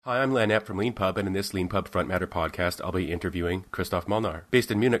Hi, I'm Len Epp from LeanPub, and in this LeanPub Front Matter podcast, I'll be interviewing Christoph Molnar.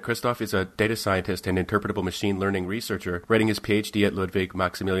 Based in Munich, Christoph is a data scientist and interpretable machine learning researcher writing his PhD at Ludwig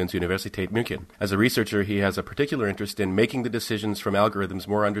Maximilians Universität München. As a researcher, he has a particular interest in making the decisions from algorithms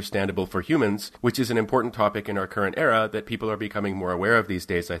more understandable for humans, which is an important topic in our current era that people are becoming more aware of these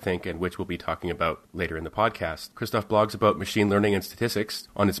days, I think, and which we'll be talking about later in the podcast. Christoph blogs about machine learning and statistics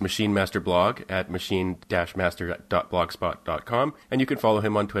on his Machine Master blog at machine-master.blogspot.com, and you can follow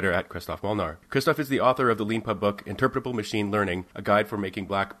him on Twitter at Christoph Molnar. Christoph is the author of the LeanPub book, Interpretable Machine Learning, a guide for making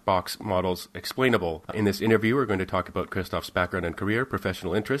black box models explainable. In this interview, we're going to talk about Christoph's background and career,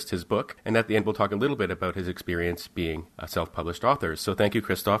 professional interests, his book, and at the end, we'll talk a little bit about his experience being a self-published author. So thank you,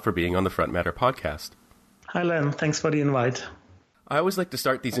 Christoph, for being on the Front Matter podcast. Hi, Len. Thanks for the invite. I always like to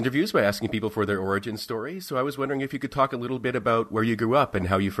start these interviews by asking people for their origin story. So I was wondering if you could talk a little bit about where you grew up and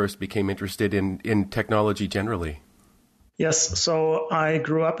how you first became interested in technology generally. Yes, so I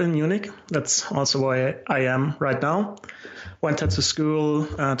grew up in Munich. That's also where I am right now. Went to school,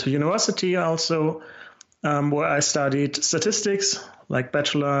 to university also, where I studied statistics, like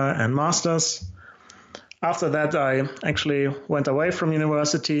bachelor and master's. After that, I actually went away from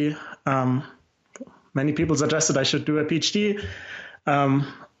university. Many people suggested I should do a PhD. I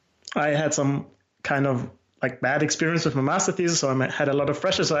had some kind of bad experience with my master thesis, so I had a lot of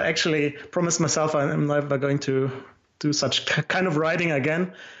pressure. So I actually promised myself I'm never going to do such kind of writing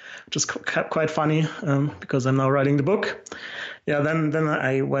again, which is quite funny because I'm now writing the book. Yeah, then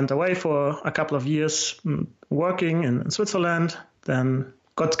I went away for a couple of years working in Switzerland, then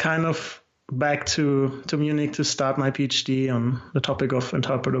got kind of back to Munich to start my PhD on the topic of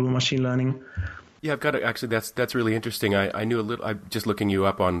interpretable machine learning. Yeah, I've got to, actually, that's really interesting. I knew a little, I'm just looking you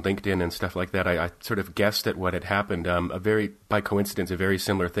up on LinkedIn and stuff like that. I sort of guessed at what had happened. By coincidence, a very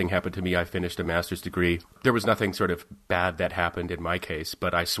similar thing happened to me. I finished a master's degree. There was nothing sort of bad that happened in my case,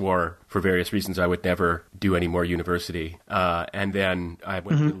 but I swore for various reasons I would never do any more university. And then I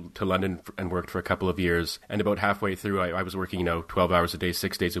went to London and worked for a couple of years. And about halfway through, I was working, 12 hours a day,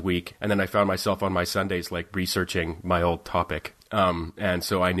 6 days a week. And then I found myself on my Sundays, researching my old topic. And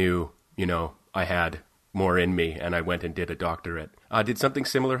so I knew, I had more in me, and I went and did a doctorate. Did something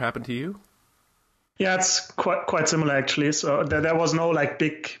similar happen to you? Yeah, it's quite similar, actually. So there was no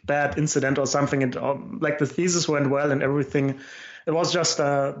big bad incident or something. The thesis went well and everything. It was just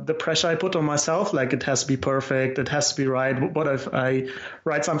the pressure I put on myself. It has to be perfect. It has to be right. What if I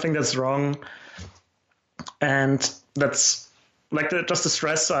write something that's wrong? And that's just the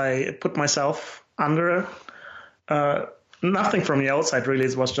stress I put myself under. Nothing from the outside, really.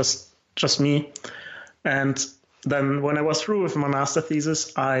 It was just me. And then when I was through with my master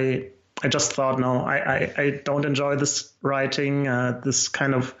thesis, I just thought, no, I don't enjoy this writing, this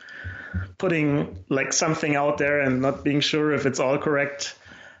kind of putting something out there and not being sure if it's all correct.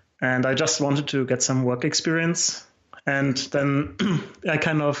 And I just wanted to get some work experience. And then I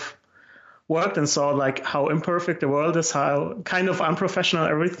kind of worked and saw how imperfect the world is, how kind of unprofessional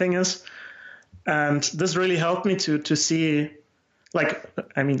everything is. And this really helped me to see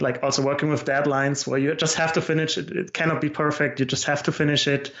also working with deadlines where you just have to finish it. It cannot be perfect. You just have to finish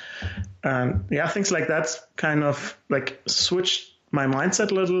it. Things like that kind of switched my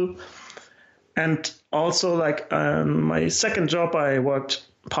mindset a little. And also my second job, I worked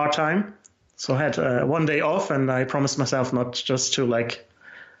part-time. So I had one day off, and I promised myself not just to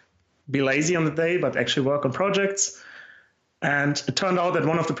be lazy on the day, but actually work on projects. And it turned out that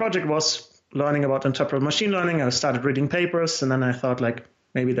one of the projects was learning about interpretable machine learning. I started reading papers, and then I thought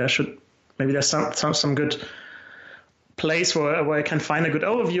maybe there's some good place where I can find a good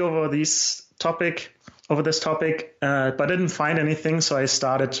overview over this topic, but I didn't find anything. So I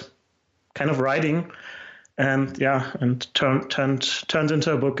started kind of writing, and turned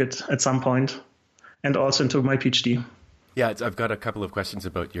into a book at some point, and also into my PhD. Yeah, I've got a couple of questions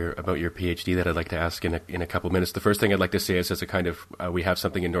about your PhD that I'd like to ask in a couple of minutes. The first thing I'd like to say is, as a kind of, we have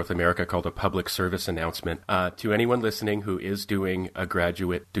something in North America called a public service announcement. To anyone listening who is doing a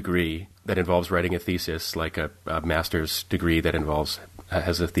graduate degree that involves writing a thesis, like a master's degree that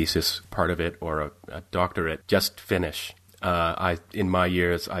has a thesis part of it, or a doctorate, just finish. In my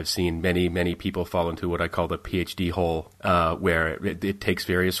years, I've seen many, many people fall into what I call the PhD hole, where it takes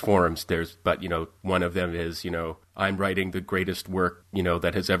various forms. But one of them is, I'm writing the greatest work,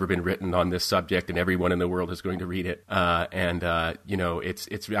 that has ever been written on this subject, and everyone in the world is going to read it.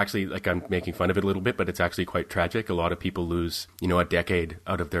 It's actually, like, I'm making fun of it a little bit, but it's actually quite tragic. A lot of people lose, a decade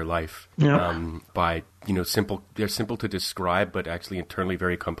out of their life by, they're simple to describe, but actually internally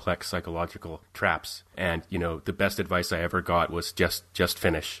very complex psychological traps. And, the best advice I ever got was just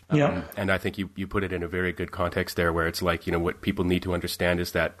finish. And I think you put it in a very good context there, where it's like, what people need to understand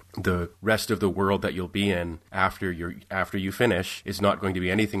is that the rest of the world that you'll be in after you finish is not going to be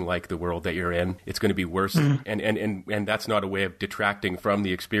anything like the world that you're in. It's going to be worse. And that's not a way of detracting from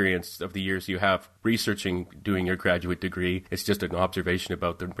the experience of the years you have researching, doing your graduate degree. It's just an observation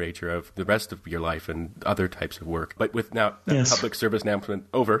about the nature of the rest of your life and other types of work. But with now public service announcement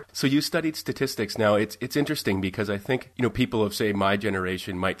over. So you studied statistics. Now it's interesting because I think, people of, say, my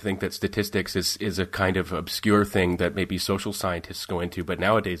generation might think that statistics is a kind of obscure thing that maybe social scientists go into, but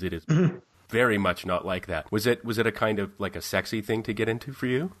nowadays it is very much not like that. Was it a kind of like a sexy thing to get into for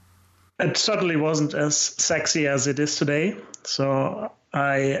you? It certainly wasn't as sexy as it is today. So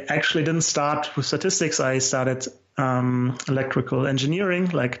I actually didn't start with statistics. I started electrical engineering,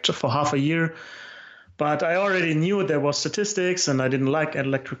 like for half a year. But I already knew there was statistics, and I didn't like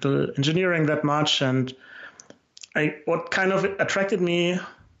electrical engineering that much. And what kind of attracted me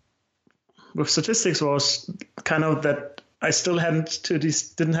with statistics was kind of that I still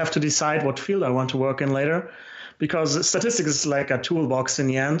didn't have to decide what field I want to work in later, because statistics is like a toolbox in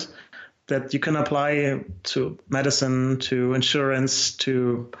the end that you can apply to medicine, to insurance,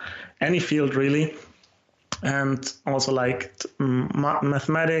 to any field really. And also like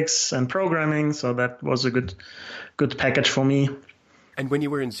mathematics and programming. So that was a good package for me. And when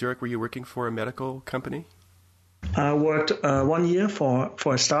you were in Zurich, were you working for a medical company? I worked 1 year for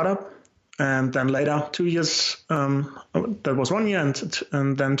a startup, and then later 2 years, that was 1 year,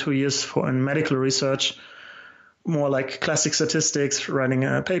 and then 2 years in medical research, more like classic statistics, writing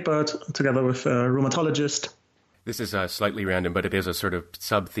a paper together with a rheumatologist. This is slightly random, but it is a sort of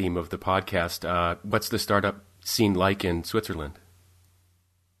sub-theme of the podcast. What's the startup scene like in Switzerland?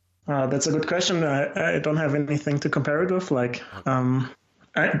 That's a good question. I don't have anything to compare it with. Like, I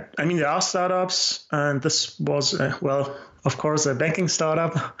mean, there are startups, and this was, of course, a banking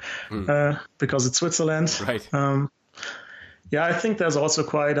startup because it's Switzerland. Right. I think there's also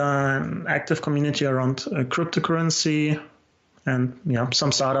quite an active community around cryptocurrency. And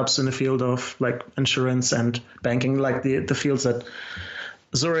some startups in the field of like insurance and banking, like the fields that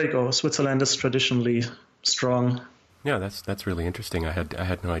Zurich or Switzerland is traditionally strong. Yeah, that's really interesting. I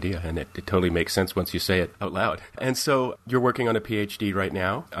had no idea, and it totally makes sense once you say it out loud. And so you're working on a PhD right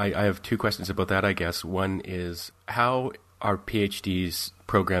now. I have two questions about that, I guess. One is, how are PhDs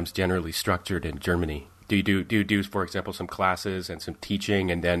programs generally structured in Germany? Do you do, for example, some classes and some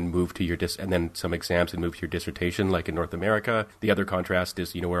teaching, and then move to your and then some exams and move to your dissertation, like in North America? The other contrast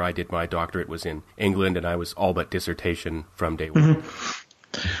is, where I did my doctorate was in England, and I was all but dissertation from day one.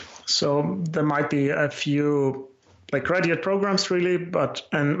 So there might be a few like graduate programs, really, but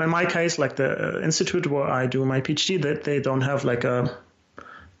in my case, like the institute where I do my PhD, that they don't have like a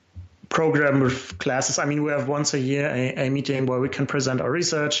program with classes. I mean, we have once a year a meeting where we can present our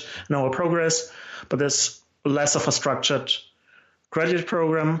research and our progress, but there's less of a structured graduate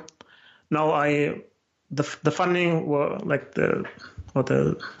program. Now the funding were like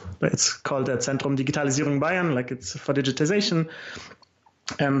it's called the Zentrum Digitalisierung Bayern, like it's for digitization,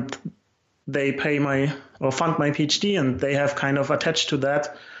 and they fund my PhD, and they have kind of attached to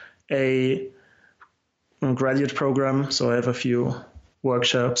that a graduate program. So I have a few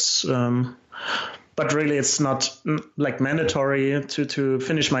workshops, but really it's not like mandatory to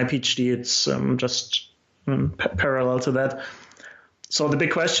finish my PhD. It's just parallel to that. So the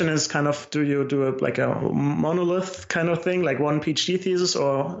big question is kind of, do you do a monolith kind of thing, like one PhD thesis,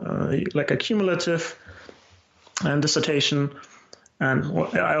 or like a cumulative dissertation? And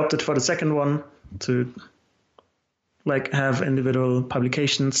I opted for the second one, to like have individual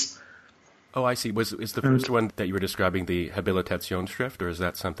publications. Oh, I see. Is the first one that you were describing the Habilitationsschrift, or is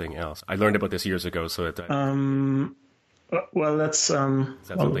that something else? I learned about this years ago, so it. Well, that's. Is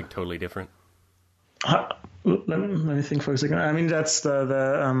that something totally different? Let me think for a second. I mean, that's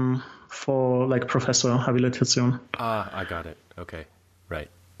the for like Professor Habilitation. I got it. Okay,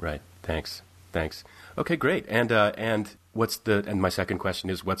 right. Thanks. Okay, great. And my second question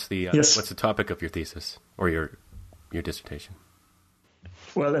is, what's the topic of your thesis or your dissertation?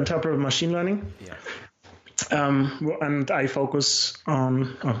 Well, interpretive machine learning. Yeah. And I focus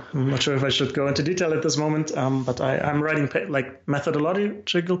on, I'm not sure if I should go into detail at this moment, but I'm writing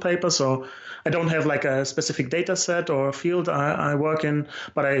methodological papers, so I don't have like a specific data set or field I work in,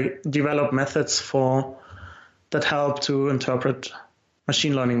 but I develop methods for that help to interpret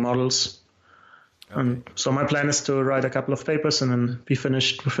machine learning models. Okay. And so my plan is to write a couple of papers and then be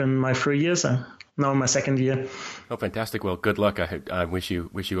finished within my 3 years. Now in my second year. Oh, fantastic. Well, good luck. I wish you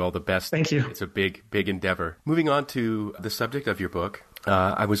all the best. Thank you. It's a big endeavor. Moving on to the subject of your book,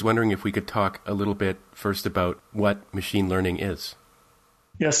 I was wondering if we could talk a little bit first about what machine learning is.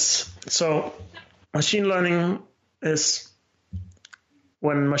 Yes. So machine learning is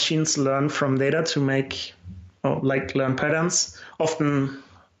when machines learn from data to learn patterns. Often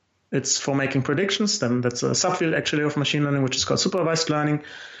it's for making predictions. Then that's a subfield actually of machine learning, which is called supervised learning.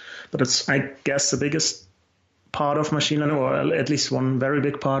 But it's, I guess, the biggest part of machine learning, or at least one very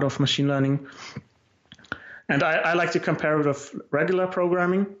big part of machine learning. And I like to compare it with regular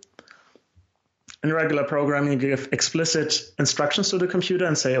programming. In regular programming, you give explicit instructions to the computer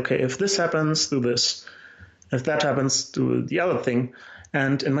and say, okay, if this happens, do this. If that happens, do the other thing.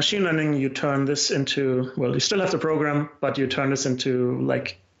 And in machine learning, you turn this into, well, you still have the program, but you turn this into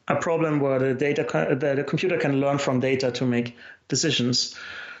like a problem where the computer can learn from data to make decisions.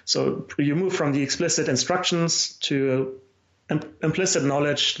 So you move from the explicit instructions to implicit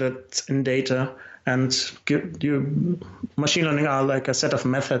knowledge that's in data, and machine learning are like a set of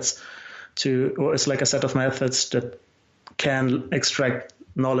methods it's like a set of methods that can extract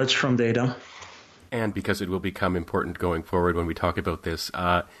knowledge from data. And because it will become important going forward when we talk about this,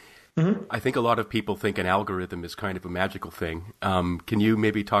 I think a lot of people think an algorithm is kind of a magical thing. Can you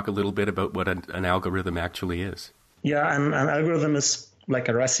maybe talk a little bit about what an algorithm actually is? Yeah, an algorithm is like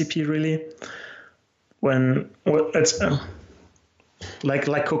a recipe, really. It's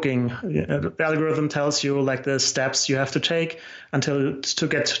like cooking. The algorithm tells you like the steps you have to take to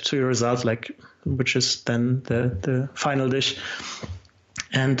get to your result, which is then the final dish.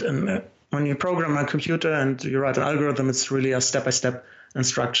 And when you program a computer and you write an algorithm, it's really a step-by-step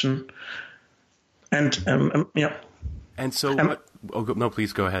instruction. And yeah. And so, no,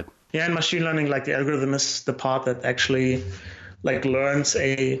 please go ahead. Yeah, in machine learning, like the algorithm is the part that actually learns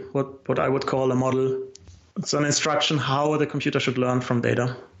what I would call a model. It's an instruction how the computer should learn from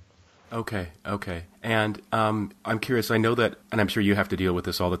data. Okay. And I'm curious, I know that, and I'm sure you have to deal with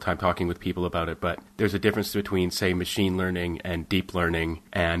this all the time talking with people about it, but there's a difference between, say, machine learning and deep learning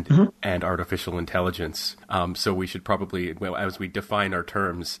and artificial intelligence. So we should probably, as we define our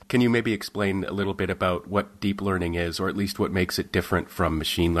terms, can you maybe explain a little bit about what deep learning is, or at least what makes it different from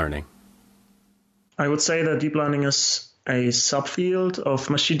machine learning? I would say that deep learning is a subfield of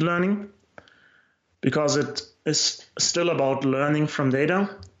machine learning because it is still about learning from data.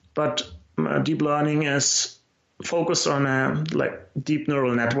 But deep learning is focused on deep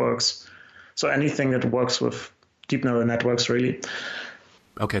neural networks. So anything that works with deep neural networks, really.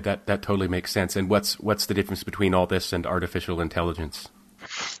 Okay, that totally makes sense. And what's the difference between all this and artificial intelligence?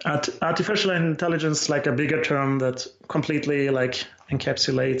 Artificial intelligence is like a bigger term that completely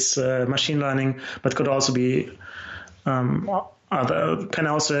encapsulates machine learning, but could also be can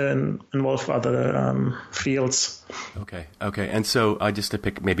also involve other fields. Okay. And so just to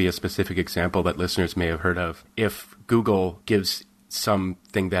pick maybe a specific example that listeners may have heard of, if Google gives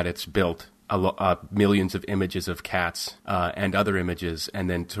something that it's built, millions of images of cats and other images, and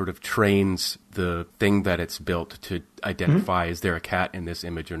then sort of trains the thing that it's built to identify is there a cat in this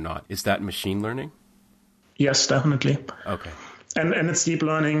image or not, is that machine learning? Yes, definitely. Okay. And it's deep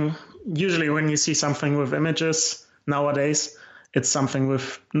learning. Usually when you see something with images nowadays, it's something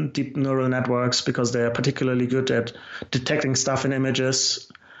with deep neural networks because they are particularly good at detecting stuff in images.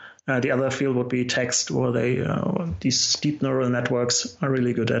 The other field would be text, where these deep neural networks are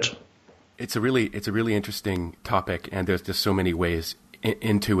really good at. It's a really interesting topic, and there's just so many ways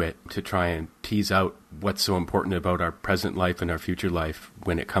into it to try and tease out what's so important about our present life and our future life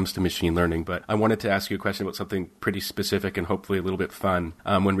when it comes to machine learning. But I wanted to ask you a question about something pretty specific and hopefully a little bit fun.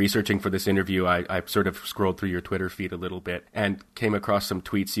 When researching for this interview, I sort of scrolled through your Twitter feed a little bit and came across some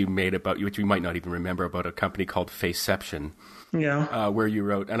tweets you made about you, which you might not even remember, about a company called Faceception. Yeah. Where you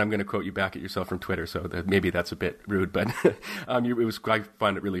wrote, and I'm going to quote you back at yourself from Twitter, so maybe that's a bit rude, but I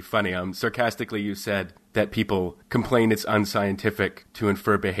find it really funny. Sarcastically, you said that people complain it's unscientific to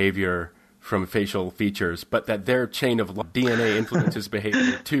infer behavior from facial features, but that their chain of DNA influences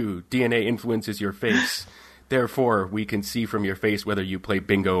behavior too. DNA influences your face. Therefore, we can see from your face whether you play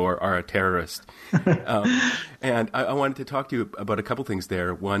bingo or are a terrorist. And I wanted to talk to you about a couple things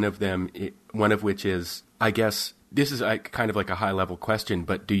there. One of which is, I guess, this is kind of like a high-level question,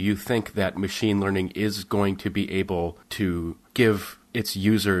 but do you think that machine learning is going to be able to give its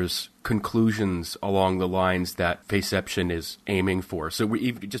users conclusions along the lines that Faceception is aiming for. So we're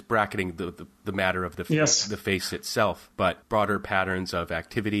even just bracketing the matter of the face itself, but broader patterns of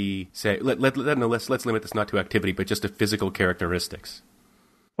activity. Say, let's limit this not to activity, but just to physical characteristics.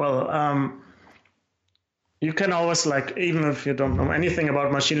 Well, you can always, like, even if you don't know anything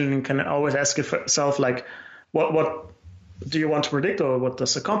about machine learning, you can always ask yourself, like, what do you want to predict, or what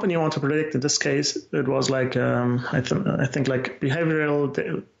does the company want to predict? In this case, it was like I think like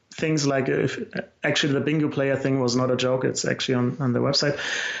behavioral things, like if actually the bingo player thing was not a joke. It's actually on the website.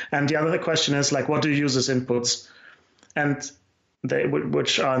 And the other question is, like, what do you use as inputs? And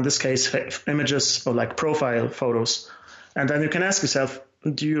which are in this case images or like profile photos. And then you can ask yourself,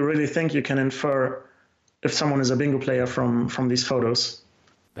 do you really think you can infer if someone is a bingo player from these photos?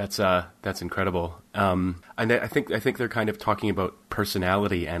 That's incredible. And I think they're kind of talking about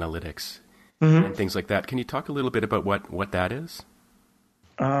personality analytics and things like that. Can you talk a little bit about what that is?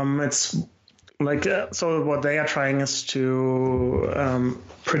 It's like so what they are trying is to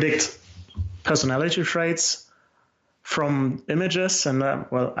predict personality traits from images. And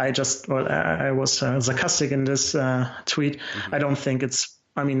I was sarcastic in this tweet. I don't think it's.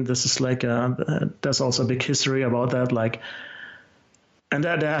 I mean, this is like there's also a big history about that, like. And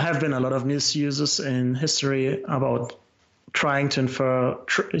there have been a lot of misuses in history about trying to infer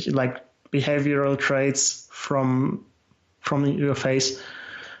like behavioral traits from your face.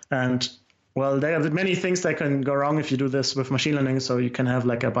 And well, there are many things that can go wrong if you do this with machine learning. So you can have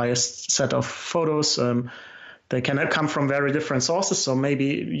like a biased set of photos. They can come from very different sources. So maybe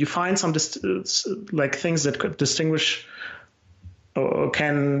you find some like things that could distinguish or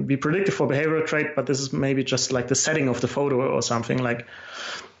can be predicted for behavioral trait, but this is maybe just like the setting of the photo or something like.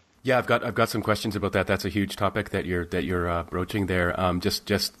 Yeah, I've got some questions about that. That's a huge topic that you're broaching there.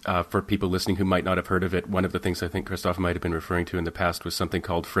 Just for people listening who might not have heard of it, one of the things I think Christoph might have been referring to in the past was something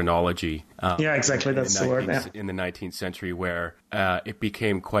called phrenology. Yeah, exactly. That's the word. Yeah. In the 19th century, where it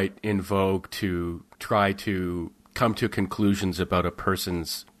became quite in vogue to try to come to conclusions about a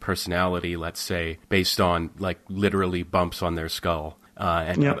person's personality, let's say, based on like literally bumps on their skull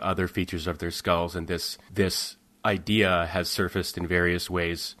and other features of their skulls. And this idea has surfaced in various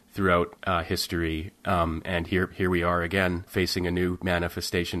ways throughout history, and here we are again facing a new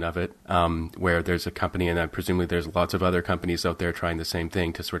manifestation of it, where there's a company, and presumably there's lots of other companies out there trying the same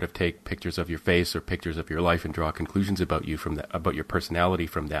thing to sort of take pictures of your face or pictures of your life and draw conclusions about you from that, about your personality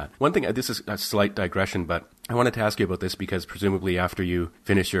from that. One thing, this is a slight digression, but I wanted to ask you about this because presumably after you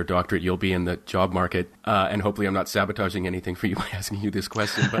finish your doctorate, you'll be in the job market, and hopefully I'm not sabotaging anything for you by asking you this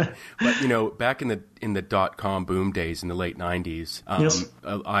question. But you know, back in the .com boom days in the late 90s, yes.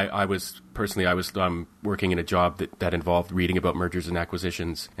 I was working in a job that involved reading about mergers and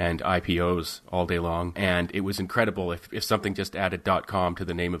acquisitions and IPOs all day long, and it was incredible. If something just added .com to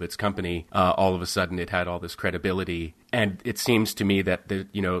the name of its company, all of a sudden it had all this credibility. And it seems to me that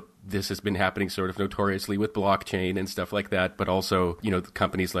this has been happening sort of notoriously with blockchain and stuff like that, but also,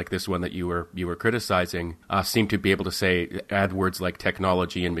 companies like this one that you were criticizing seem to be able to add words like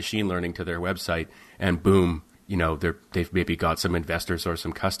technology and machine learning to their website, and boom, they've maybe got some investors or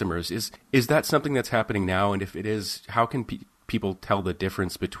some customers. Is that something that's happening now? And if it is, how can people tell the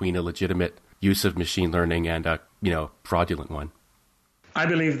difference between a legitimate use of machine learning and a fraudulent one? I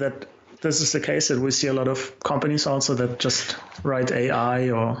believe that this is the case, that we see a lot of companies also that just write AI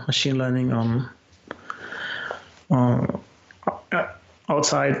or machine learning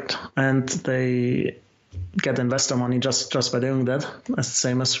outside, and they get investor money just by doing that, as the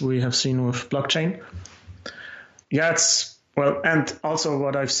same as we have seen with blockchain. Yeah, and also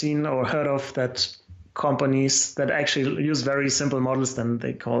what I've seen or heard of, that companies that actually use very simple models, then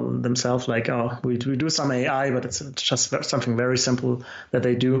they call themselves like, oh, we do some AI, but it's just something very simple that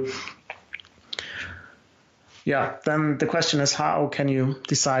they do. Yeah, then the question is, how can you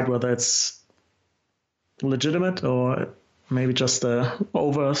decide whether it's legitimate or maybe just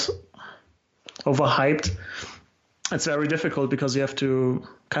overhyped? It's very difficult because you have to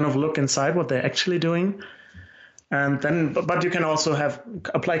kind of look inside what they're actually doing. And then, but you can also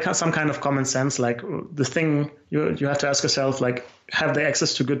apply some kind of common sense, like the thing you have to ask yourself, like, have they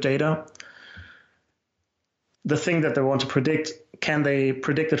access to good data? The thing that they want to predict, can they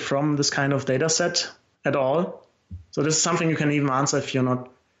predict it from this kind of data set at all? So this is something you can even answer if you're not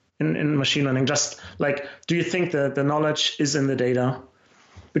in machine learning. Just like, do you think that the knowledge is in the data?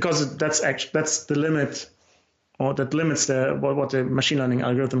 Because that's the limit, or that limits what the machine learning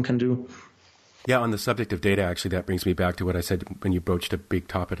algorithm can do. Yeah, on the subject of data, actually, that brings me back to what I said when you broached a big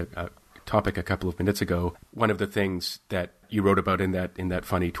topic topic a couple of minutes ago. One of the things that you wrote about in that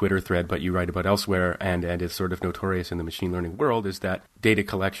funny Twitter thread, but you write about elsewhere and is sort of notorious in the machine learning world, is that data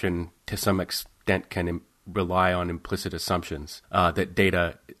collection to some extent can rely on implicit assumptions, that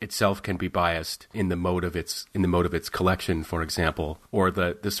data itself can be biased in the mode of its collection, for example, or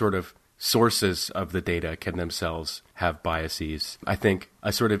the sort of sources of the data can themselves have biases. I think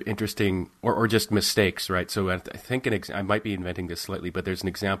a sort of interesting, or just mistakes, right? So I think I might be inventing this slightly, but there's an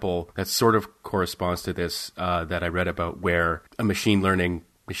example that sort of corresponds to this that I read about, where a machine learning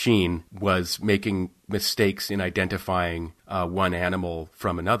machine was making mistakes in identifying one animal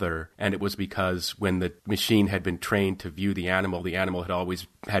from another, and it was because when the machine had been trained to view the animal had always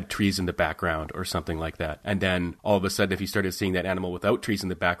had trees in the background or something like that. And then all of a sudden, if you started seeing that animal without trees in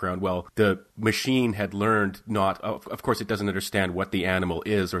the background, well, the machine had learned of course it doesn't understand what the animal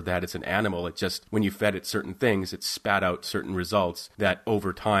is or that it's an animal. It just, when you fed it certain things, it spat out certain results that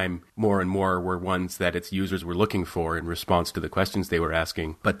over time more and more were ones that its users were looking for in response to the questions they were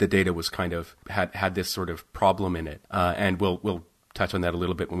asking. But the data was kind of had this sort of problem in it, and we'll touch on that a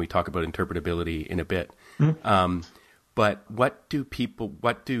little bit when we talk about interpretability in a bit. Mm-hmm. But what do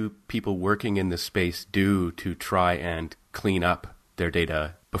people working in this space do to try and clean up their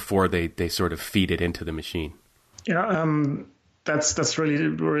data before they sort of feed it into the machine? Yeah, that's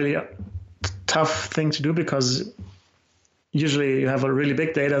really a tough thing to do, because usually you have a really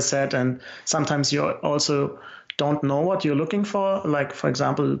big data set, and sometimes you also don't know what you're looking for. Like, for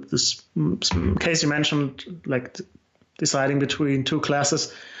example, this case you mentioned, like deciding between two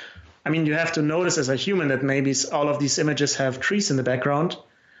classes. I mean, you have to notice as a human that maybe all of these images have trees in the background.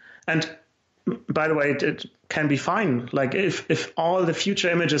 And by the way, it can be fine. Like if all the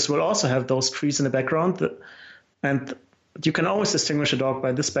future images will also have those trees in the background, and you can always distinguish a dog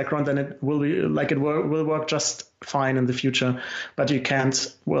by this background, then it will be like will work just fine in the future. But you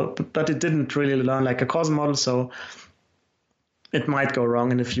can't. But it didn't really learn like a causal model, so it might go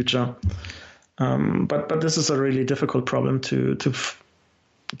wrong in the future. But this is a really difficult problem to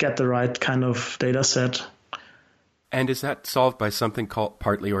get the right kind of data set. And is that solved by something called,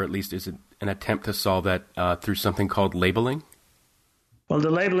 partly, or at least is it an attempt to solve that through something called labeling? Well,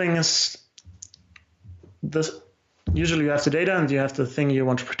 the labeling is this. Usually you have the data and you have the thing you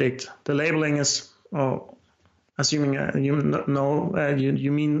want to predict. The labeling is, assuming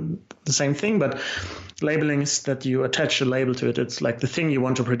you mean the same thing, but labeling is that you attach a label to it. It's like the thing you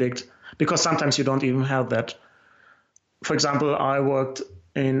want to predict, because sometimes you don't even have that. For example, I worked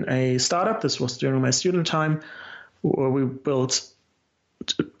in a startup. This was during my student time, where we built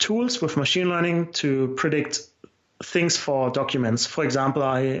tools with machine learning to predict things for documents. For example,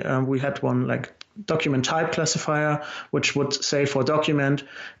 we had one like document type classifier, which would say for document,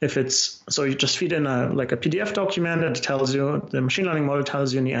 if it's, so you just feed in a PDF document, it tells you, the machine learning model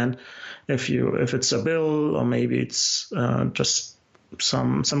tells you in the end if it's a bill, or maybe it's just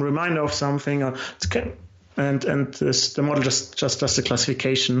some reminder of something, or the model just does the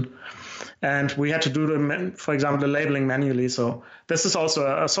classification. And we had to do for example, the labeling manually. So this is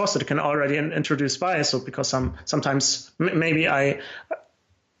also a source that can already introduce bias. So because sometimes maybe I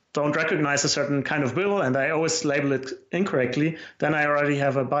don't recognize a certain kind of bill and I always label it incorrectly, then I already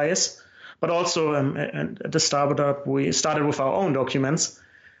have a bias. But also at the startup, we started with our own documents,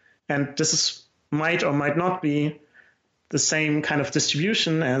 and this might or might not be the same kind of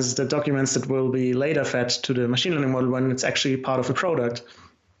distribution as the documents that will be later fed to the machine learning model when it's actually part of the product.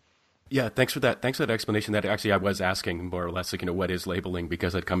 Yeah, thanks for that. Thanks for that explanation. That actually I was asking more or less, like, what is labeling,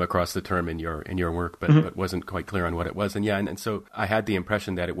 because I'd come across the term in your work, but wasn't quite clear on what it was. And yeah, and so I had the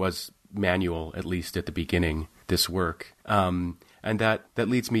impression that it was manual, at least at the beginning, this work. And that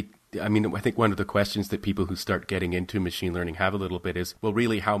leads me, I mean, I think one of the questions that people who start getting into machine learning have a little bit is, well,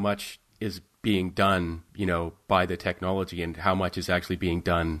 really, how much is being done, by the technology, and how much is actually being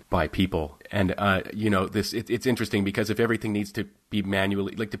done by people? And, it's interesting, because if everything needs to be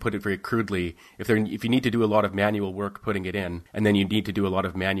manually, like, to put it very crudely, if you need to do a lot of manual work putting it in, and then you need to do a lot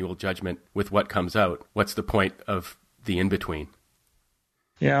of manual judgment with what comes out, what's the point of the in-between?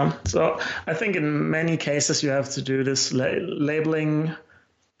 Yeah, so I think in many cases you have to do this labeling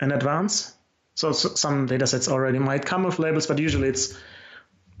in advance. So some data sets already might come with labels, but usually it's,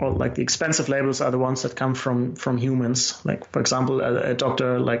 well, like the expensive labels are the ones that come from humans. Like, for example, a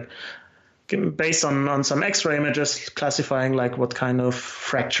doctor, like, based on some X-ray images, classifying like what kind of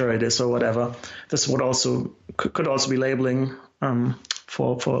fracture it is or whatever. This could also be labeling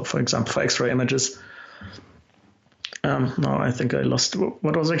for example, for X-ray images. No, I think I lost.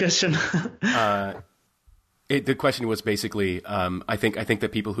 What was the question? The question was basically, I think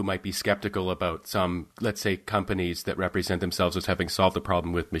that people who might be skeptical about some, let's say, companies that represent themselves as having solved the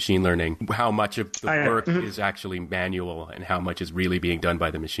problem with machine learning, how much of the work is actually manual and how much is really being done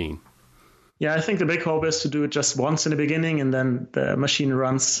by the machine. Yeah, I think the big hope is to do it just once in the beginning, and then the machine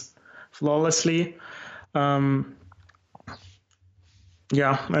runs flawlessly. Yeah,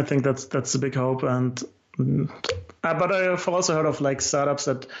 I think that's the big hope. And but I've also heard of like startups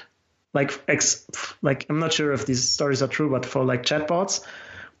that like I'm not sure if these stories are true, but for like chatbots,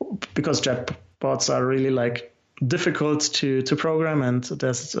 because chatbots are really like difficult to program, and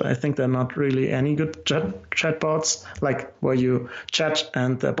I think they're not really any good chatbots, like where you chat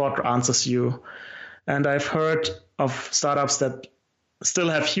and the bot answers you. And I've heard of startups that still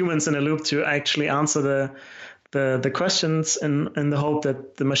have humans in a loop to actually answer the questions in the hope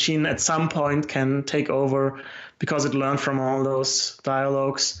that the machine at some point can take over because it learned from all those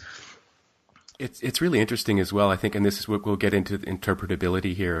dialogues. It's really interesting as well, I think, and this is what we'll get into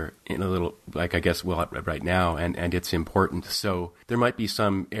interpretability here in a little, like I guess, well, right now, and it's important. So there might be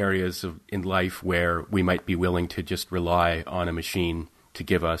some areas in life where we might be willing to just rely on a machine to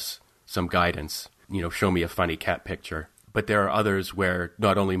give us some guidance, show me a funny cat picture. But there are others where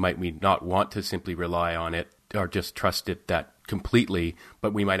not only might we not want to simply rely on it or just trust it that completely,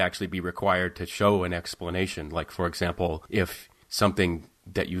 but we might actually be required to show an explanation. Like, for example, if something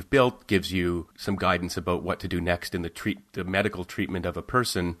that you've built gives you some guidance about what to do next in the medical treatment of a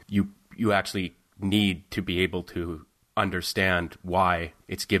person, you actually need to be able to understand why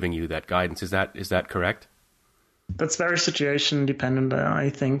it's giving you that guidance. Is that correct? That's very situation dependent,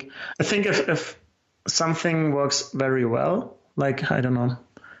 I think. I think if something works very well, like, I don't know,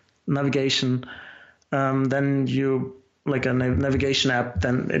 navigation, then you, like a navigation app,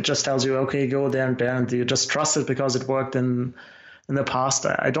 then it just tells you, okay, go there and there, and you just trust it because it worked in the past.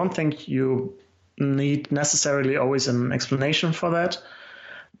 I don't think you need necessarily always an explanation for that.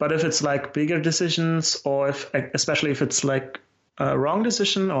 But if it's like bigger decisions, or especially if it's like a wrong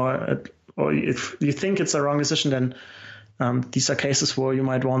decision, or if you think it's a wrong decision, then these are cases where you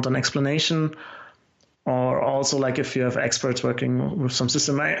might want an explanation. Or also, like, if you have experts working with some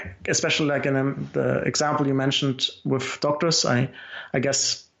system, especially like in the example you mentioned with doctors, I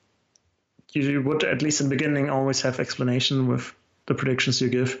guess you would, at least in the beginning, always have explanation with the predictions you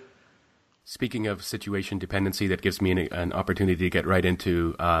give. Speaking of situation dependency, that gives me an opportunity to get right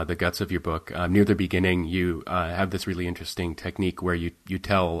into the guts of your book. Near the beginning, you have this really interesting technique where you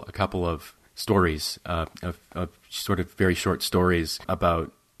tell a couple of stories, of sort of very short stories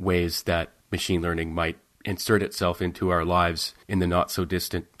about ways that machine learning might insert itself into our lives in the not so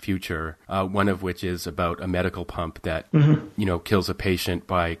distant future. One of which is about a medical pump that, kills a patient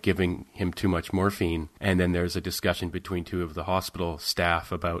by giving him too much morphine. And then there's a discussion between two of the hospital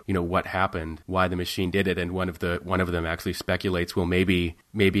staff about, what happened, why the machine did it. And one of them actually speculates, well, maybe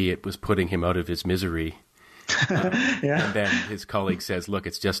it was putting him out of his misery. Yeah. And then his colleague says, look,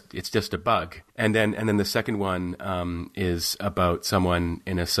 it's just a bug. And then the second one is about someone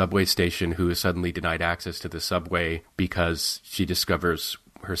in a subway station who is suddenly denied access to the subway because she discovers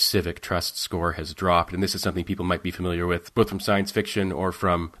her civic trust score has dropped. And this is something people might be familiar with, both from science fiction or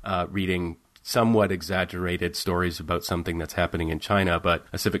from reading somewhat exaggerated stories about something that's happening in China. But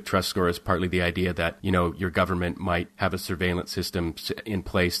a civic trust score is partly the idea that, your government might have a surveillance system in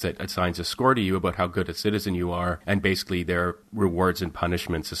place that assigns a score to you about how good a citizen you are. And basically there are rewards and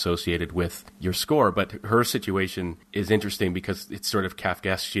punishments associated with your score. But her situation is interesting because it's sort of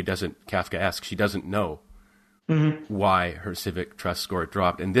Kafkaesque. She doesn't know why her civic trust score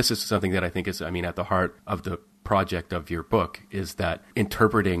dropped. And this is something that I think is, at the heart of the project of your book, is that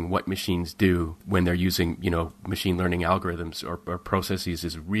interpreting what machines do when they're using, machine learning algorithms or processes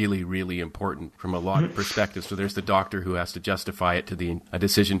is really, really important from a lot of perspectives. So there's the doctor who has to justify it to a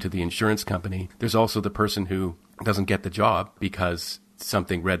decision to the insurance company. There's also the person who doesn't get the job because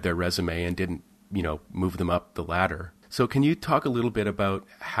something read their resume and didn't, move them up the ladder. So can you talk a little bit about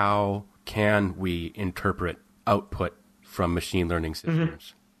how can we interpret output from machine learning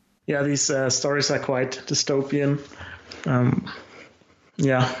systems? Yeah, these stories are quite dystopian.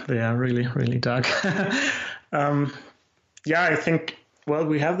 Yeah, they are really, really dark. Yeah, I think, well,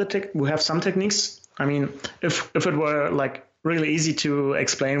 we have some techniques. If it were like really easy to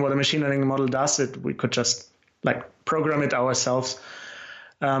explain what a machine learning model does, we could just like program it ourselves.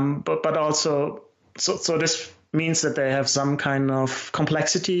 But also, so this means that they have some kind of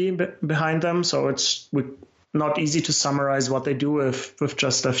complexity behind them. So it's not easy to summarize what they do with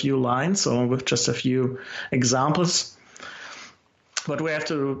just a few lines or with just a few examples. But we have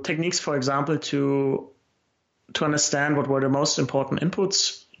techniques, for example, to understand what were the most important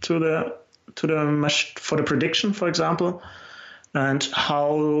inputs to for the prediction, for example, and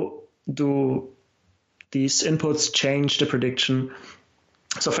how do these inputs change the prediction.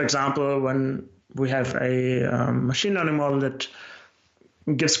 So, for example, when we have a machine learning model that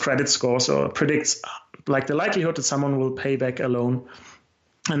gives credit scores or predicts like the likelihood that someone will pay back a loan,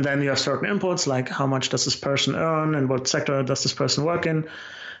 and then you have certain inputs like how much does this person earn and what sector does this person work in,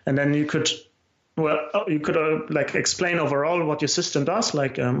 and then you could like explain overall what your system does,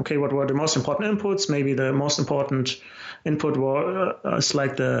 like okay, what were the most important inputs? Maybe the most important input was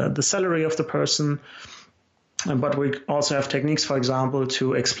like the salary of the person. But we also have techniques, for example,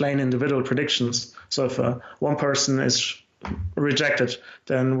 to explain individual predictions. So if one person is rejected,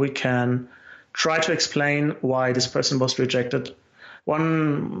 then we can try to explain why this person was rejected.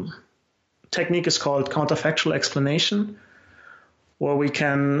 One technique is called counterfactual explanation, where we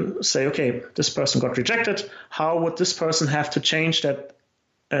can say, okay, this person got rejected. How would this person have to change that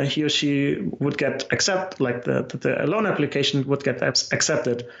he or she would get like the loan application would get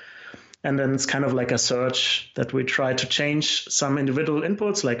accepted? And then it's kind of like a search that we try to change some individual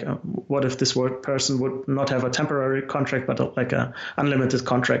inputs, like what if this person would not have a temporary contract, but like a unlimited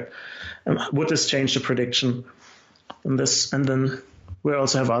contract? Would this change the prediction? And then we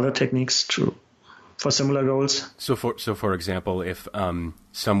also have other techniques for similar goals. So for example, if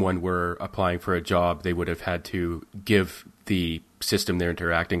someone were applying for a job, they would have had to give the system they're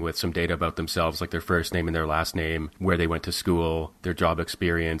interacting with some data about themselves, like their first name and their last name, where they went to school, their job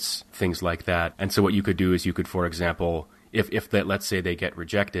experience, things like that. And so what you could do is you could, for example, if that, let's say they get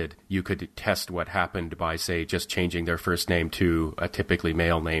rejected, you could test what happened by, say, just changing their first name to a typically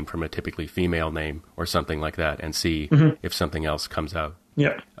male name from a typically female name or something like that, and see if something else comes out.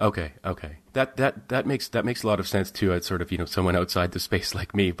 Yeah. Okay. That makes a lot of sense to sort of, someone outside the space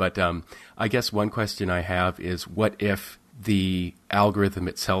like me. But I guess one question I have is, what if the algorithm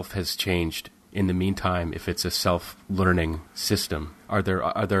itself has changed in the meantime, if it's a self-learning system? Are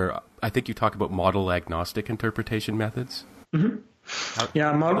there I think you talk about model agnostic interpretation methods. Mm-hmm.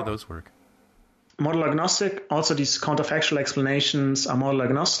 How do those work? Model agnostic, also these counterfactual explanations are model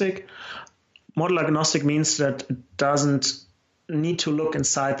agnostic. Model agnostic means that it doesn't need to look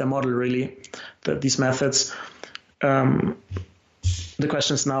inside the model, really, these methods. The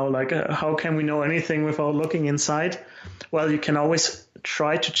question is now, like, how can we know anything without looking inside? Well, you can always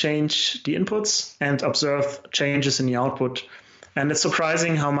try to change the inputs and observe changes in the output. And it's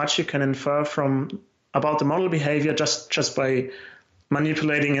surprising how much you can infer about the model behavior just by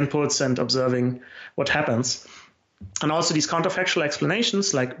manipulating inputs and observing what happens. And also these counterfactual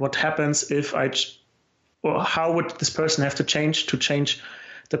explanations, like what happens if or how would this person have to change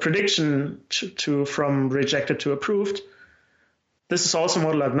the prediction to from rejected to approved? This is also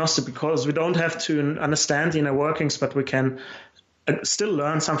model agnostic because we don't have to understand the inner workings, but we can still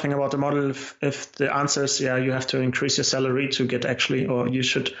learn something about the model if the answer is, you have to increase your salary to get or you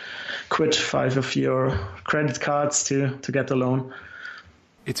should quit 5 of your credit cards to get the loan.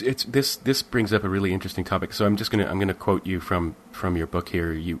 This brings up a really interesting topic. So I'm gonna quote you from your book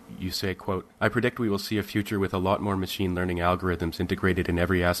here. You say, quote, "I predict we will see a future with a lot more machine learning algorithms integrated in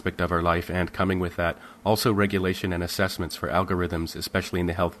every aspect of our life, and coming with that, also regulation and assessments for algorithms, especially in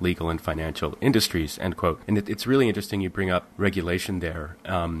the health, legal, and financial industries," end quote. And it's really interesting you bring up regulation there.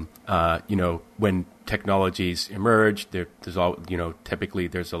 When technologies emerge, there's all, typically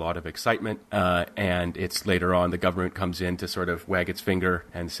there's a lot of excitement, and it's later on the government comes in to sort of wag its finger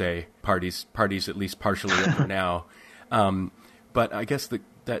and say parties at least partially up for now. But I guess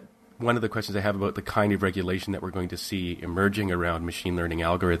that one of the questions I have about the kind of regulation that we're going to see emerging around machine learning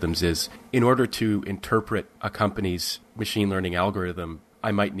algorithms is, in order to interpret a company's machine learning algorithm,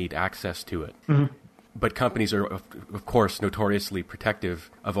 I might need access to it. Mm-hmm. But companies are, of course, notoriously protective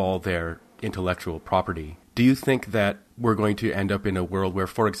of all their intellectual property. Do you think that we're going to end up in a world where,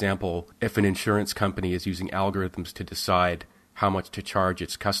 for example, if an insurance company is using algorithms to decide how much to charge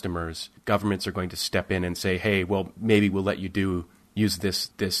its customers, governments are going to step in and say, hey, well, maybe we'll let you use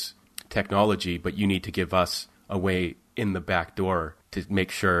this technology, but you need to give us a way in the back door to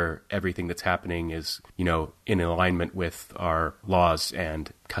make sure everything that's happening is, in alignment with our laws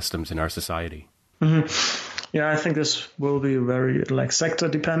and customs in our society? Mm-hmm. Yeah, I think this will be very sector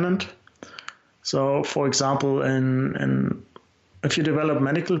dependent. So, for example, if you develop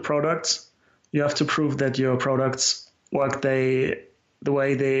medical products, you have to prove that your products work the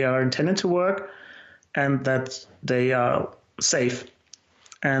way they are intended to work, and that they are safe.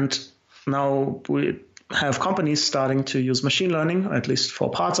 And now we have companies starting to use machine learning, at least for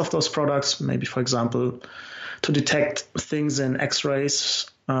parts of those products, maybe, for example, to detect things in X-rays,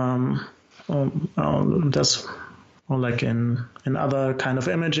 or like in other kind of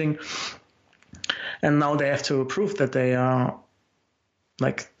imaging. and now they have to prove that they are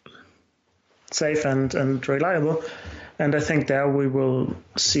like safe and reliable. And I think there we will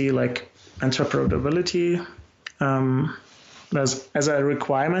see like interoperability as a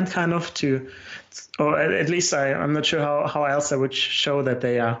requirement, kind of, to, or at least I'm not sure how else I would show that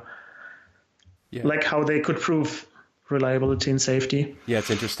they are, like how they could prove reliability and safety. Yeah, it's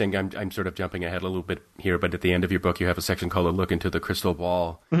interesting. I'm sort of jumping ahead a little bit here, but at the end of your book, you have a section called "A Look into the Crystal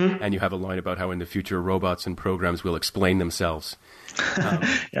Ball," and you have a line about how in the future robots and programs will explain themselves.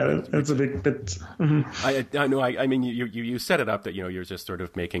 Yeah, that's a big bit. I know. I mean, you set it up that you're just sort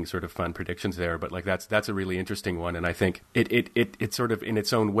of making sort of fun predictions there, but like that's a really interesting one, and I think it sort of in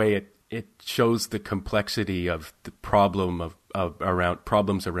its own way it shows the complexity of the problem around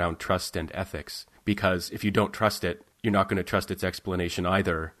problems around trust and ethics, because if you don't trust it, you're not going to trust its explanation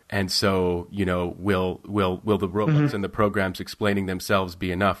either. And so, will the robots and the programs explaining themselves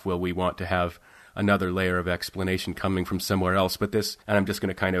be enough? Will we want to have another layer of explanation coming from somewhere else? But this, and I'm just going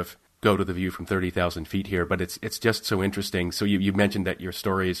to kind of go to the view from 30,000 feet here, but it's just so interesting. So you mentioned that your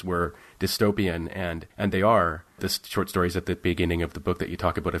stories were dystopian, and they are. The short stories at the beginning of the book that you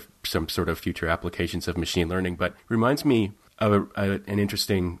talk about some sort of future applications of machine learning, but reminds me of an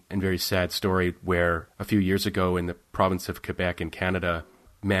interesting and very sad story where a few years ago in the province of Quebec in Canada,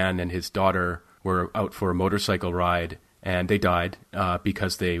 a man and his daughter were out for a motorcycle ride, and they died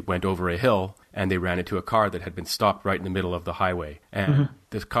because they went over a hill and they ran into a car that had been stopped right in the middle of the highway. And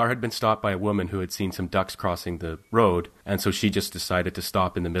the car had been stopped by a woman who had seen some ducks crossing the road, and so she just decided to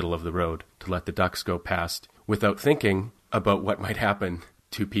stop in the middle of the road to let the ducks go past without thinking about what might happen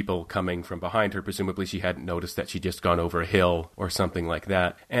to people coming from behind her. Presumably she hadn't noticed that she'd just gone over a hill or something like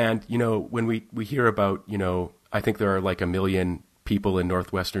that. And, when we hear about, I think there are like 1 million people in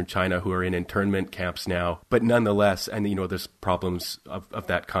northwestern China who are in internment camps now, but nonetheless, and there's problems of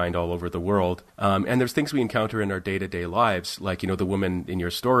that kind all over the world. And there's things we encounter in our day-to-day lives, like, the woman in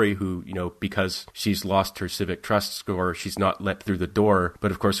your story who, because she's lost her civic trust score, she's not let through the door.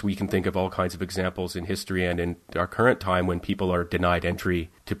 But of course, we can think of all kinds of examples in history and in our current time when people are denied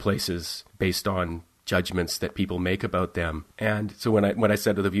entry to places based on judgments that people make about them. And so when I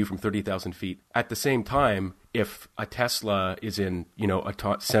said to the view from 30,000 feet, at the same time, if a Tesla is in,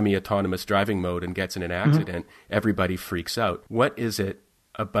 semi-autonomous driving mode and gets in an accident, everybody freaks out. What is it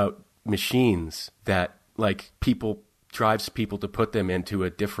about machines that drives people to put them into a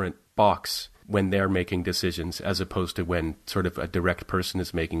different box when they're making decisions, as opposed to when sort of a direct person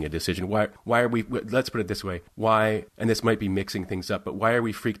is making a decision? Why are we, let's put it this way, why, and this might be mixing things up, but why are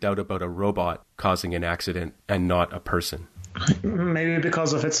we freaked out about a robot causing an accident and not a person? Maybe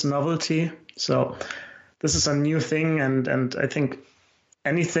because of its novelty. So this is a new thing, and I think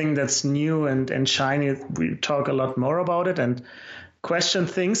anything that's new and shiny, we talk a lot more about it and question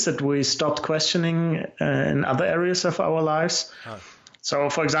things that we stopped questioning in other areas of our lives.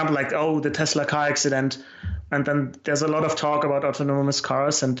 So, for example, the Tesla car accident, and then there's a lot of talk about autonomous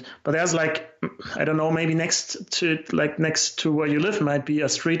cars, but there's I don't know, maybe next to where you live might be a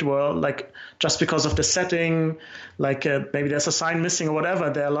street where just because of the setting, maybe there's a sign missing or whatever.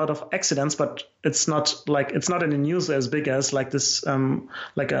 There are a lot of accidents, but it's not in the news as big as this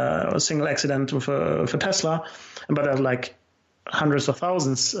a single accident for Tesla, but there are hundreds of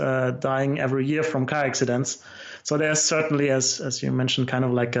thousands dying every year from car accidents. So there's certainly, as you mentioned, kind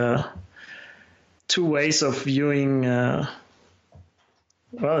of two ways of viewing, kind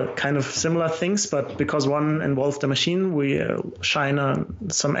of similar things, but because one involves the machine, we shine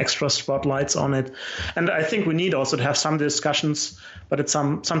some extra spotlights on it. And I think we need also to have some discussions, but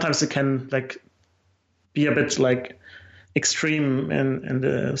sometimes it can be a bit extreme in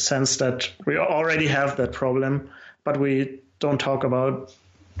the sense that we already have that problem, but we don't talk about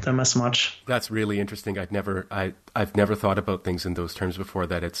them as much. That's really interesting. I've never thought about things in those terms before.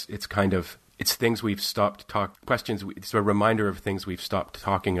 That it's things we've stopped questions. It's a reminder of things we've stopped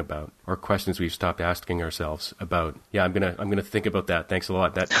talking about, or questions we've stopped asking ourselves about. Yeah, I'm gonna think about that. Thanks a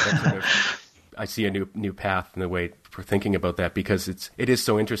lot. That sort of, I see a new path in the way for thinking about that, because it is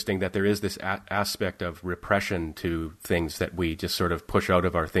so interesting that there is this aspect of repression to things that we just sort of push out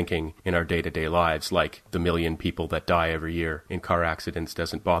of our thinking in our day-to-day lives, like the 1 million people that die every year in car accidents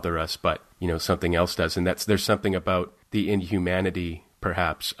doesn't bother us, but something else does. And there's something about the inhumanity,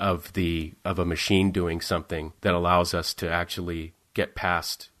 perhaps, of a machine doing something that allows us to actually get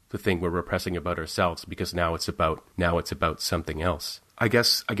past the thing we're repressing about ourselves, because now it's about something else. I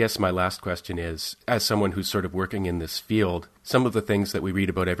guess my last question is, as someone who's sort of working in this field, some of the things that we read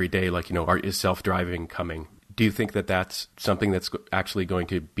about every day, is self-driving coming? Do you think that that's something that's actually going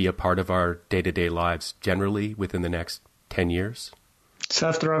to be a part of our day-to-day lives generally within the next 10 years?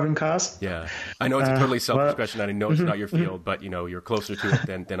 Self-driving cars? Yeah. I know it's a totally selfish question, and I know it's not your field, but you're closer to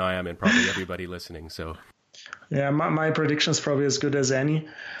it than I am, and probably everybody listening. So, yeah, my prediction is probably as good as any.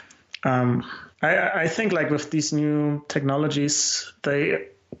 I think like with these new technologies, they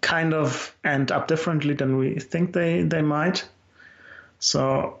kind of end up differently than we think they might.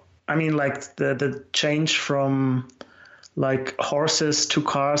 So, I mean, like the change from like horses to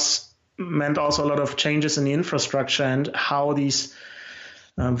cars meant also a lot of changes in the infrastructure and how these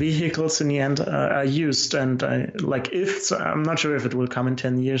vehicles in the end are used. And I'm not sure if it will come in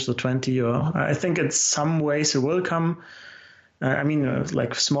 10 years or 20, or I think in some ways it will come.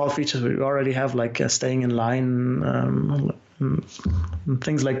 Like small features we already have, like staying in line,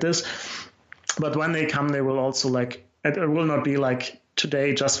 things like this. But when they come, they will also like, it will not be like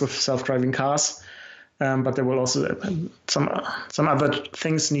today just with self-driving cars, but there will also some other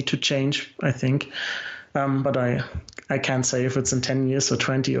things need to change, I think. But I can't say if it's in 10 years or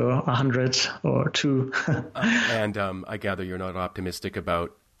 20 or 100 or 2. And I gather you're not optimistic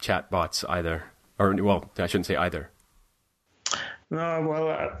about chatbots either. Or, well, I shouldn't say either. No,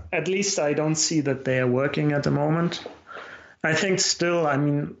 well, at least I don't see that they are working at the moment. I think still,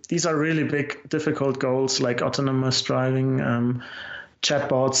 these are really big, difficult goals like autonomous driving,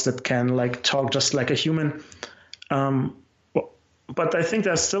 chatbots that can like talk just like a human. But I think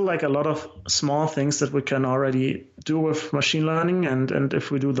there's still like a lot of small things that we can already do with machine learning. And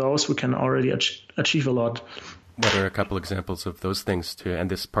if we do those, we can already achieve a lot. What are a couple examples of those things to end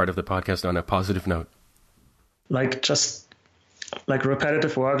this part of the podcast on a positive note? Like just like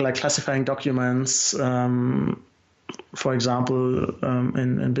repetitive work, like classifying documents, for example,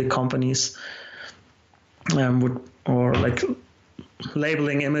 in big companies, or like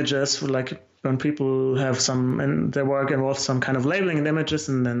labeling images, like when people have and their work involves some kind of labeling in images,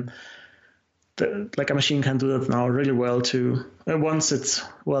 and then like a machine can do that now really well too. Once it's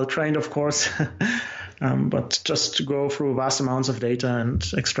well trained, of course, but just to go through vast amounts of data and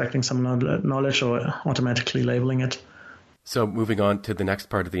extracting some knowledge or automatically labeling it. So moving on to the next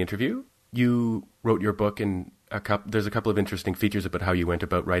part of the interview, you wrote your book, and there's a couple of interesting features about how you went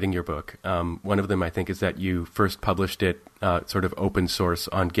about writing your book. One of them, I think, is that you first published it sort of open source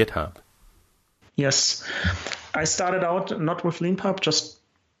on GitHub. Yes. I started out not with LeanPub,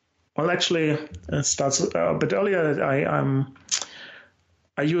 actually it starts a bit earlier.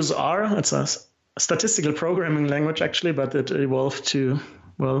 I use R. It's a statistical programming language, actually, but it evolved to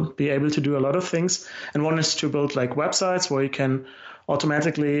be able to do a lot of things. And one is to build like websites where you can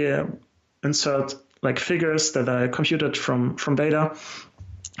automatically insert like figures that are computed from data.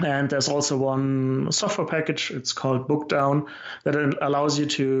 And there's also one software package, it's called Bookdown, that allows you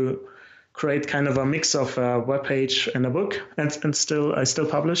to create kind of a mix of a web page and a book. And I still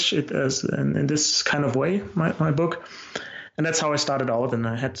publish it as in this kind of way, my book. And that's how I started out. And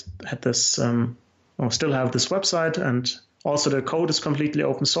I had this, still have this website, and also the code is completely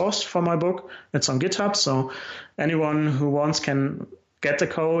open source for my book. It's on GitHub. So anyone who wants can get the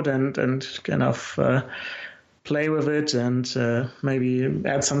code and kind of play with it and maybe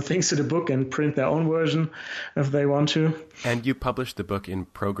add some things to the book and print their own version if they want to. And you published the book in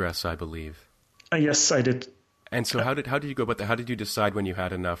Progress, I believe. Yes, I did. And so how did you go about that? How did you decide when you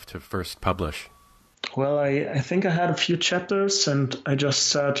had enough to first publish? Well, I think I had a few chapters, and I just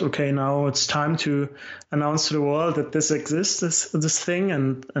said, okay, now it's time to announce to the world that this exists, this thing,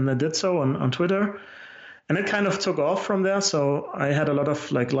 and I did so on Twitter. And it kind of took off from there. So I had a lot of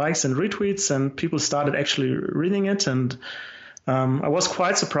like likes and retweets, and people started actually reading it. And I was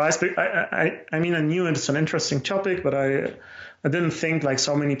quite surprised. I knew it's an interesting topic, but I didn't think like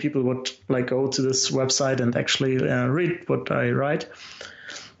so many people would like go to this website and actually read what I write.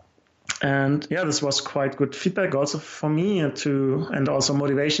 And yeah, this was quite good feedback also for me and also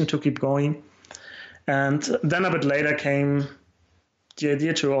motivation to keep going. And then a bit later came the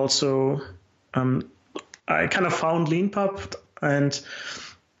idea to also, I kind of found LeanPub and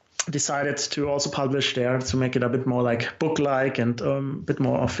decided to also publish there to make it a bit more like book-like and a bit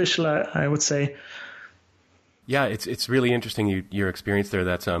more official, I would say. Yeah, it's really interesting your experience there.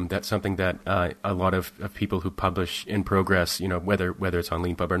 That's something that a lot of people who publish in Progress, whether it's on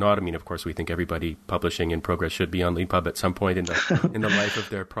LeanPub or not. I mean, of course, we think everybody publishing in Progress should be on LeanPub at some point in the life of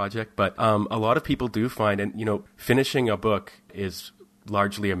their project. But a lot of people do find, and finishing a book is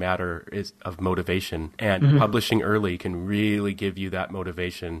largely a matter of motivation, and publishing early can really give you that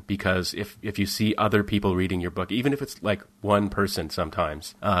motivation, because if you see other people reading your book, even if it's like one person,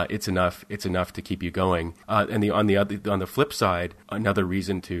 sometimes it's enough to keep you going. And on the flip side, another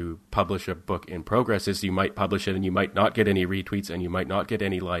reason to publish a book in Progress is you might publish it and you might not get any retweets and you might not get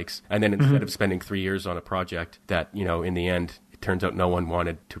any likes, and then instead of spending 3 years on a project that in the end turns out no one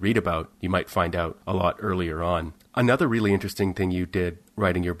wanted to read about, you might find out a lot earlier on. Another really interesting thing you did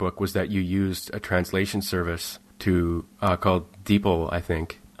writing your book was that you used a translation service called DeepL, I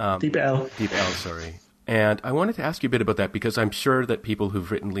think. DeepL. DeepL, sorry. And I wanted to ask you a bit about that because I'm sure that people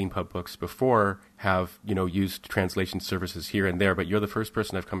who've written LeanPub books before have, used translation services here and there, but you're the first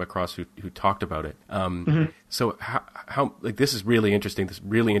person I've come across who talked about it. So how this is really interesting. This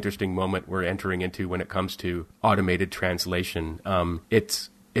really interesting moment we're entering into when it comes to automated translation. It's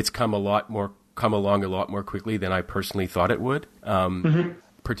come along a lot more quickly than I personally thought it would.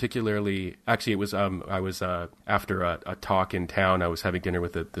 Particularly, actually, it was I was after a talk in town. I was having dinner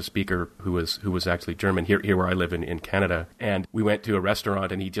with the speaker who was actually German here where I live in Canada, and we went to a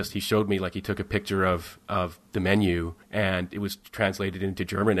restaurant, and he showed me, like, he took a picture of the menu, and it was translated into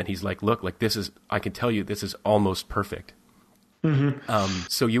German, and he's like, look, like, I can tell you this is almost perfect.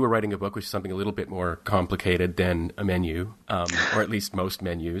 So you were writing a book which is something a little bit more complicated than a menu, or at least most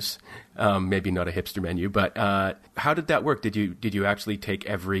menus. Maybe not a hipster menu, but how did that work? Did you actually take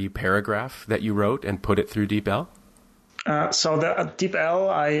every paragraph that you wrote and put it through DeepL? So the DeepL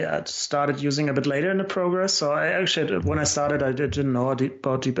I started using a bit later in the progress. So when I started, I didn't know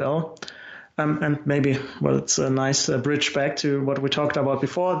about DeepL. And maybe, it's a nice bridge back to what we talked about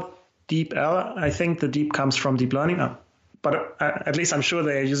before. DeepL, I think the deep comes from deep learning. But at least I'm sure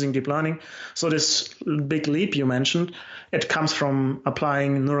they are using deep learning. So this big leap you mentioned, it comes from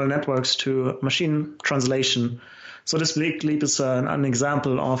applying neural networks to machine translation. So this big leap is an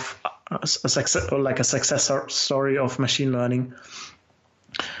example of a success story of machine learning.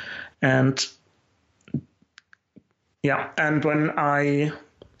 And when I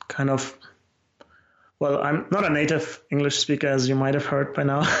I'm not a native English speaker, as you might have heard by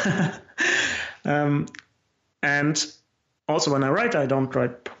now. And also, when I write, I don't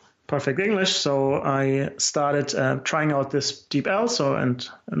write perfect English, so I started trying out this DeepL, and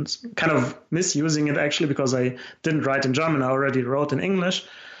kind of misusing it actually because I didn't write in German. I already wrote in English.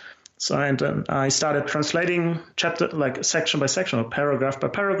 So I started translating section by section or paragraph by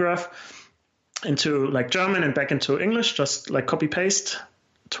paragraph into German and back into English, just copy paste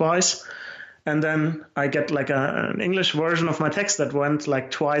twice. And then I get an English version of my text that went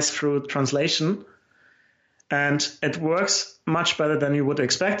twice through translation. And it works much better than you would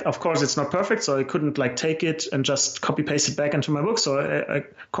expect. Of course, it's not perfect, so I couldn't take it and just copy paste it back into my book. So I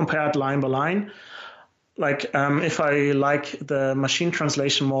compared line by line. If I like the machine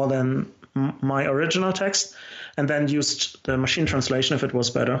translation more than my original text, and then used the machine translation if it was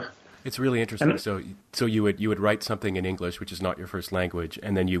better. It's really interesting. So you would write something in English, which is not your first language,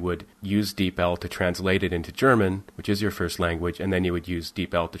 and then you would use DeepL to translate it into German, which is your first language, and then you would use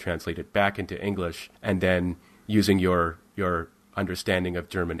DeepL to translate it back into English, and then using your understanding of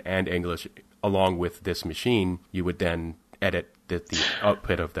German and English along with this machine, you would then edit the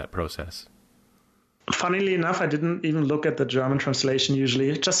output of that process. Funnily enough, I didn't even look at the German translation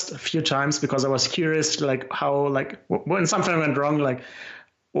usually, just a few times, because I was curious, how, when something went wrong,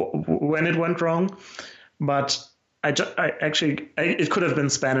 when it went wrong. But it could have been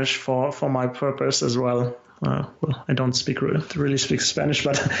Spanish for my purpose as well. I don't really speak Spanish,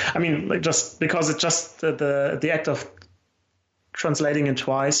 but I mean, just because it's just the act of translating it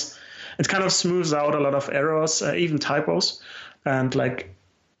twice, it kind of smooths out a lot of errors, even typos, and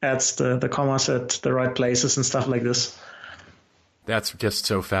adds the commas at the right places and stuff like this. That's just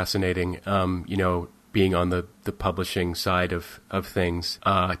so fascinating. Being on the publishing side of things,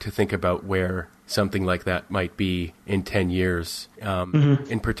 to think about where something like that might be in 10 years.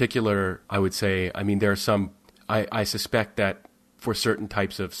 In particular, I would say, there are some, I suspect that for certain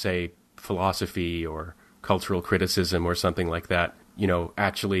types of, say, philosophy or cultural criticism or something like that,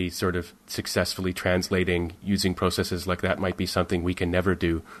 actually sort of successfully translating using processes like that might be something we can never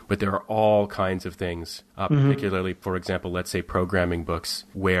do. But there are all kinds of things, particularly, for example, let's say programming books,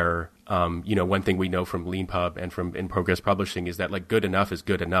 where, one thing we know from LeanPub and from In Progress Publishing is that good enough is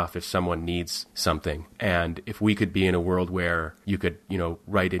good enough if someone needs something. And if we could be in a world where you could,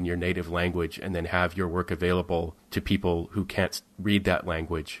 write in your native language and then have your work available to people who can't read that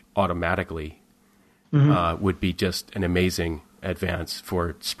language automatically, would be just an amazing advance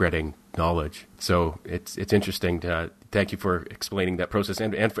for spreading knowledge. So it's interesting to thank you for explaining that process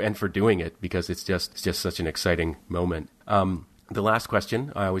and for doing it, because it's just such an exciting moment. The last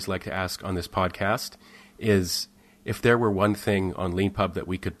question I always like to ask on this podcast is, if there were one thing on LeanPub that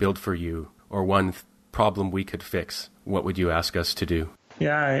we could build for you, or one problem we could fix, what would you ask us to do?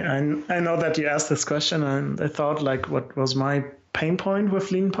 Yeah, I know that you asked this question, and I thought what was my pain point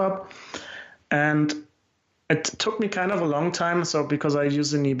with LeanPub, and it took me kind of a long time. So because I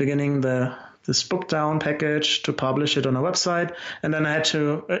used in the beginning the this Bookdown package to publish it on a website. And then I had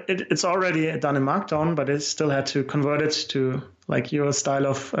to, it's already done in Markdown, but I still had to convert it to like your style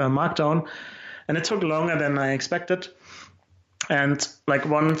of Markdown. And it took longer than I expected. And like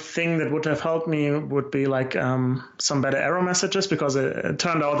one thing that would have helped me would be like some better error messages, because it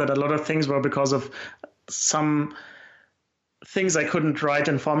turned out that a lot of things were because of some things I couldn't write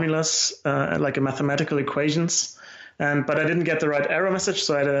in formulas, like mathematical equations. But I didn't get the right error message,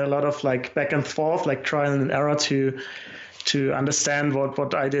 so I had a lot of like back and forth, like trial and error to understand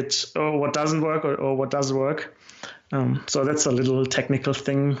what I did or what doesn't work or what does work. So that's a little technical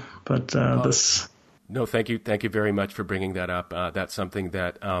thing, but this. No, thank you very much for bringing that up. That's something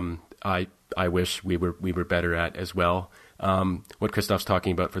that I wish we were better at as well. What Christoph's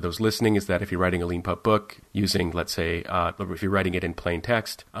talking about for those listening is that if you're writing a LeanPub book using, let's say, if you're writing it in plain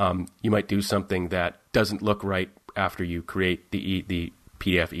text, you might do something that doesn't look right after you create the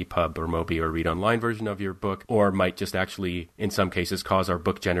PDF, EPUB, or MOBI, or read online version of your book, or might just actually, in some cases, cause our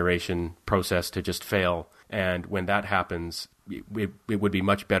book generation process to just fail. And when that happens, it would be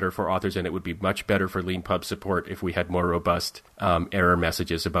much better for authors, and it would be much better for LeanPub support if we had more robust error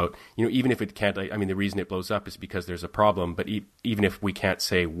messages about, even if it can't, the reason it blows up is because there's a problem, but even if we can't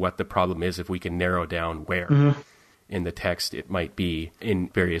say what the problem is, if we can narrow down where in the text it might be in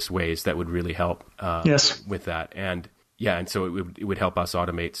various ways, that would really help with that. And so it would help us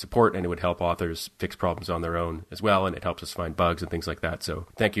automate support, and it would help authors fix problems on their own as well, and it helps us find bugs and things like that. So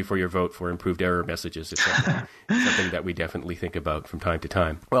thank you for your vote for improved error messages. It's something that we definitely think about from time to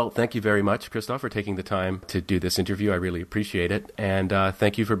time. Well, thank you very much, Christoph, for taking the time to do this interview. I really appreciate it. And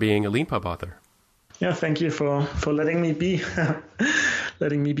thank you for being a LeanPub author. Yeah, thank you for letting me be a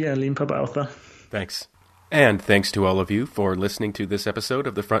LeanPub author. Thanks. And thanks to all of you for listening to this episode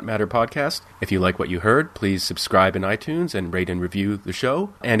of the Front Matter Podcast. If you like what you heard, please subscribe in iTunes and rate and review the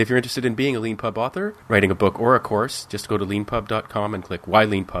show. And if you're interested in being a LeanPub author, writing a book or a course, just go to leanpub.com and click Why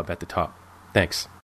LeanPub at the top. Thanks.